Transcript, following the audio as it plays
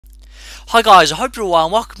Hi guys, I hope you're well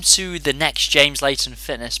and welcome to the next James Layton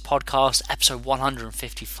Fitness Podcast, episode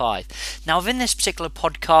 155. Now within this particular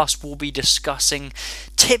podcast we'll be discussing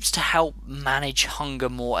tips to help manage hunger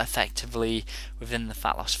more effectively within the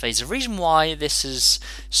fat loss phase. The reason why this is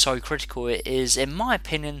so critical is, in my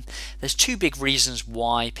opinion, there's two big reasons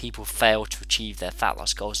why people fail to achieve their fat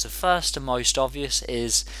loss goals. The first and most obvious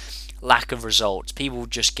is lack of results. People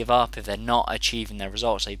just give up if they're not achieving their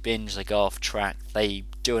results. They binge, they go off track, they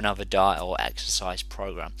do another diet or exercise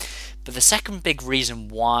program. But the second big reason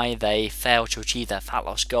why they fail to achieve their fat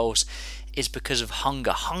loss goals is because of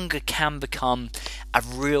hunger. Hunger can become a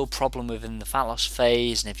real problem within the fat loss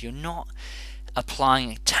phase, and if you're not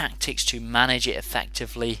applying tactics to manage it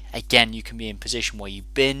effectively, again, you can be in a position where you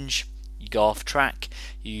binge, you go off track,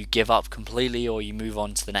 you give up completely, or you move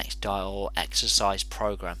on to the next diet or exercise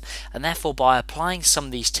program. And therefore, by applying some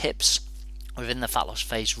of these tips within the fat loss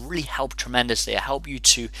phase, really help tremendously. It help you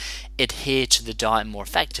to adhere to the diet more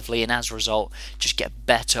effectively, and as a result just get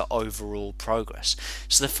better overall progress.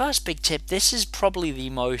 So the first big tip, this is probably the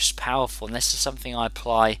most powerful, and this is something I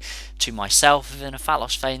apply to myself within a fat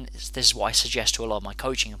loss phase. This is what I suggest to a lot of my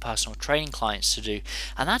coaching and personal training clients to do,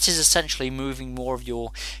 and that is essentially moving more of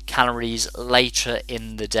your calories later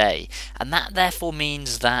in the day. And that therefore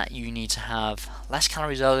means that you need to have less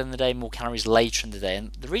calories early in the day, more calories later in the day.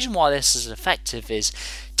 And the reason why this is effective is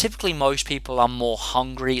typically most people are more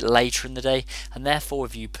hungry later in the day, and therefore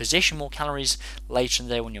if you position more calories later in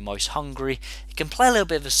the day when you're most hungry, it can play a little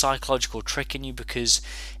bit of a psychological trick in you, because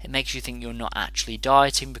it makes you think you're not actually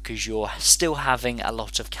dieting because you're still having a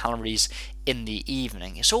lot of calories in the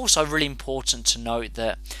evening. It's also really important to note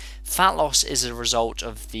that fat loss is a result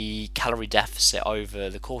of the calorie deficit over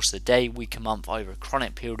the course of the day, week, a month, over a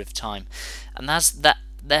chronic period of time, and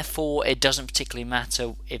therefore, it doesn't particularly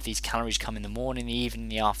matter if these calories come in the morning, the evening,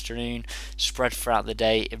 the afternoon, spread throughout the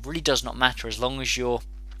day. It really does not matter as long as you're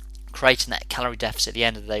creating that calorie deficit at the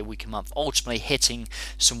end of the day, week, and month, ultimately hitting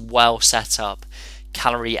some well set up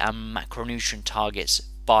calorie and macronutrient targets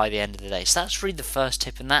by the end of the day. So that's really the first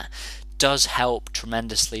tip, and that does help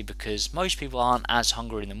tremendously because most people aren't as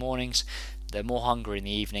hungry in the mornings. They're more hungry in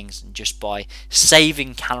the evenings, and just by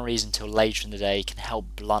saving calories until later in the day can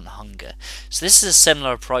help blunt hunger. So this is a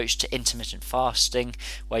similar approach to intermittent fasting,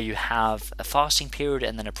 where you have a fasting period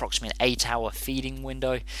and then approximately an 8-hour feeding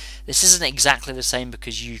window. This isn't exactly the same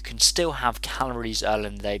because you can still have calories early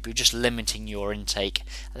in the day, but you're just limiting your intake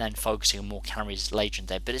and then focusing on more calories later in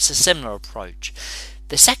the day. But it's a similar approach.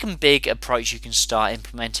 The second big approach you can start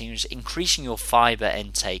implementing is increasing your fiber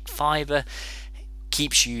intake. Fiber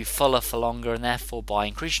keeps you fuller for longer, and therefore by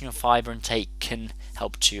increasing your fiber intake can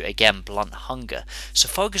help to again blunt hunger. So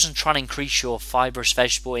focus on trying to increase your fibrous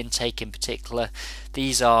vegetable intake in particular.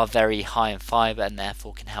 These are very high in fiber and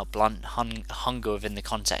therefore can help blunt hunger within the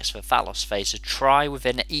context of a fat loss phase. So try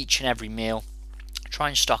within each and every meal, try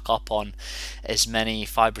and stock up on as many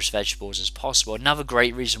fibrous vegetables as possible. Another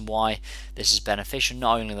great reason why this is beneficial,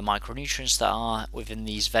 not only the micronutrients that are within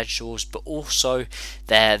these vegetables, but also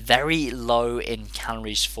they're very low in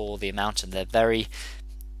calories for the amount, and they're very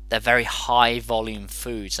high volume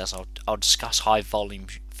foods, as I'll discuss high volume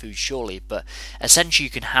food shortly. But essentially you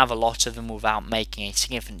can have a lot of them without making a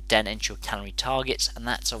significant dent into your calorie targets, and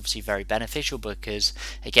that's obviously very beneficial because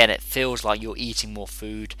again it feels like you're eating more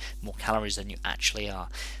food, more calories than you actually are.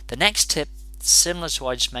 The next tip, similar to what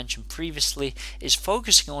I just mentioned previously, is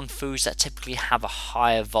focusing on foods that typically have a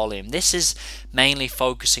higher volume. This is mainly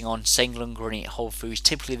focusing on single ingredient whole foods.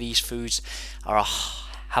 Typically these foods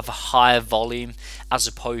have a higher volume as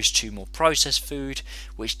opposed to more processed food,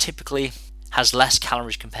 which typically has less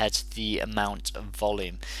calories compared to the amount of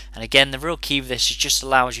volume. And again, the real key of this is just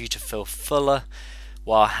allows you to feel fuller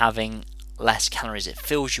while having less calories. It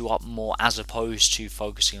fills you up more as opposed to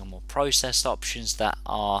focusing on more processed options that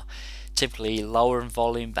are typically lower in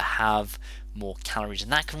volume but have more calories,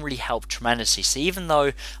 and that can really help tremendously. So even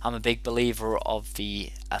though I'm a big believer of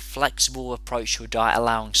a flexible approach to a diet,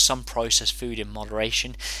 allowing some processed food in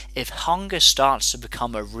moderation, if hunger starts to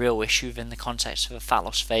become a real issue within the context of a fat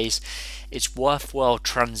loss phase, it's worthwhile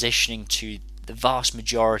transitioning to the vast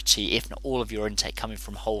majority, if not all of your intake coming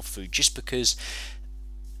from whole food, just because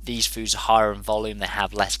these foods are higher in volume, they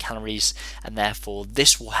have less calories, and therefore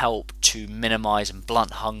this will help to minimize and blunt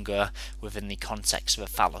hunger within the context of a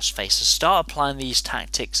fat loss phase. So start applying these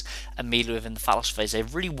tactics immediately within the fat loss phase. They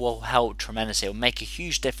really will help tremendously. It will make a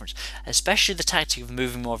huge difference, especially the tactic of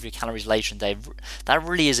moving more of your calories later in the day. That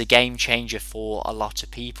really is a game changer for a lot of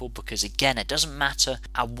people, because again, it doesn't matter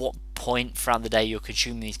at what point throughout the day you're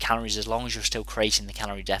consuming these calories as long as you're still creating the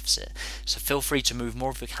calorie deficit. So feel free to move more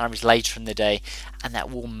of your calories later in the day, and that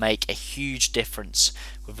will make a huge difference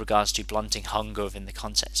with regards to blunting hunger within the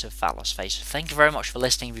context of fat loss phase. So thank you very much for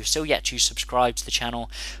listening. If you've still yet to subscribe to the channel,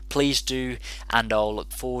 please do, and I'll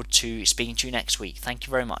look forward to speaking to you next week. Thank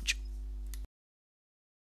you very much.